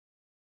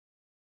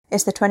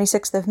It's the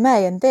 26th of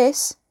May and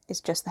this is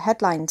just the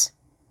headlines.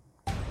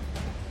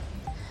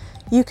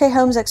 UK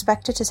homes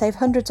expected to save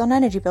hundreds on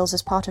energy bills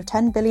as part of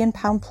 £10 billion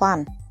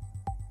plan.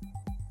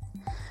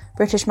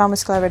 British man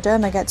with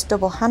scleroderma gets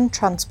double hand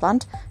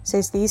transplant,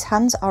 says these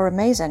hands are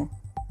amazing.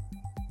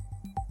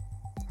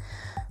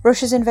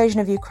 Russia's invasion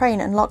of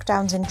Ukraine and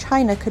lockdowns in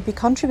China could be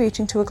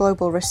contributing to a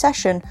global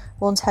recession,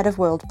 warns head of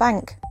World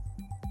Bank.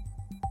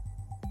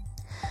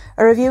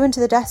 A review into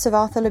the deaths of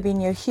Arthur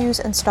Lavinia Hughes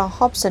and Star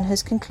Hobson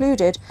has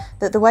concluded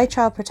that the way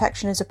child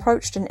protection is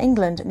approached in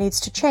England needs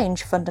to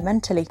change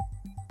fundamentally.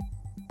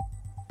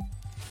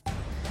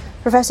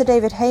 Professor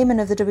David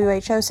Heyman of the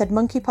WHO said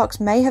monkeypox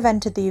may have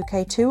entered the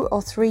UK 2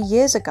 or 3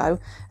 years ago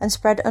and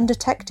spread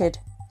undetected.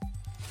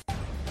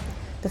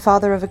 The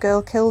father of a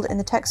girl killed in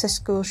the Texas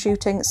school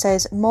shooting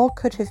says more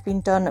could have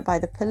been done by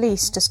the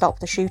police to stop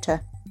the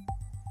shooter.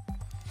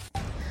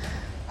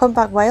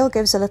 Humpback whale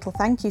gives a little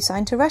thank you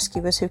sign to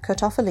rescuers who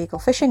cut off illegal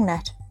fishing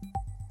net.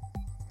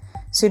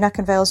 Sunak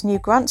unveils new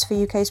grants for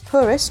UK's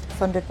poorest,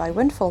 funded by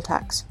windfall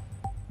tax.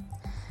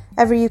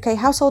 Every UK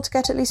household to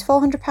get at least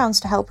 £400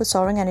 to help with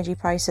soaring energy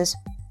prices.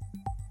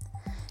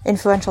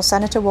 Influential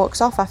senator walks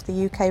off after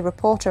UK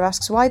reporter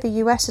asks why the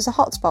US is a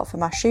hotspot for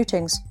mass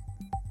shootings.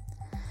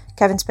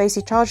 Kevin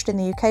Spacey charged in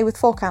the UK with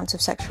 4 counts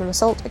of sexual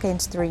assault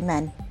against 3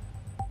 men.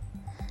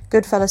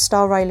 Goodfellas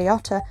star Ray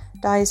Liotta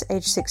dies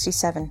aged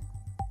 67.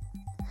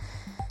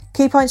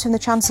 Key points from the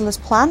Chancellor's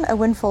plan: a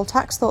windfall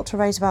tax thought to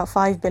raise about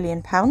 £5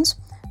 billion,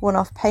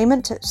 one-off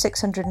payment at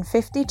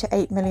 650 to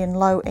 8 million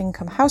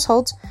low-income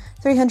households,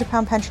 £300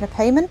 pensioner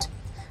payment,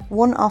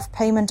 one-off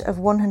payment of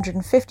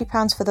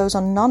 £150 for those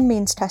on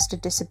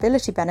non-means-tested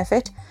disability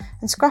benefit,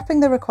 and scrapping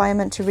the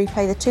requirement to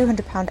repay the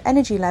 £200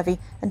 energy levy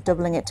and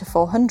doubling it to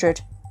 £400.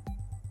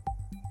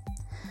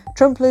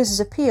 Trump loses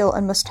appeal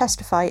and must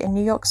testify in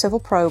New York civil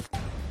probe.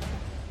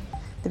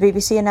 The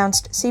BBC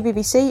announced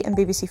CBBC and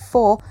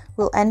BBC4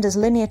 will end as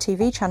linear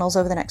TV channels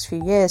over the next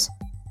few years.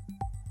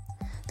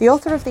 The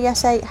author of the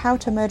essay How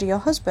to Murder Your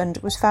Husband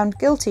was found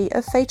guilty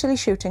of fatally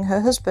shooting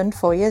her husband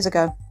 4 years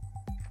ago.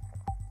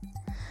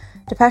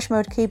 Depeche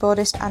Mode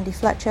keyboardist Andy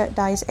Fletcher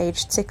dies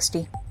aged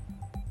 60.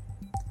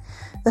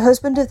 The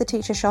husband of the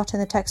teacher shot in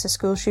the Texas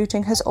school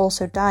shooting has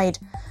also died.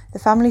 The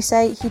family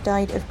say he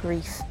died of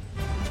grief.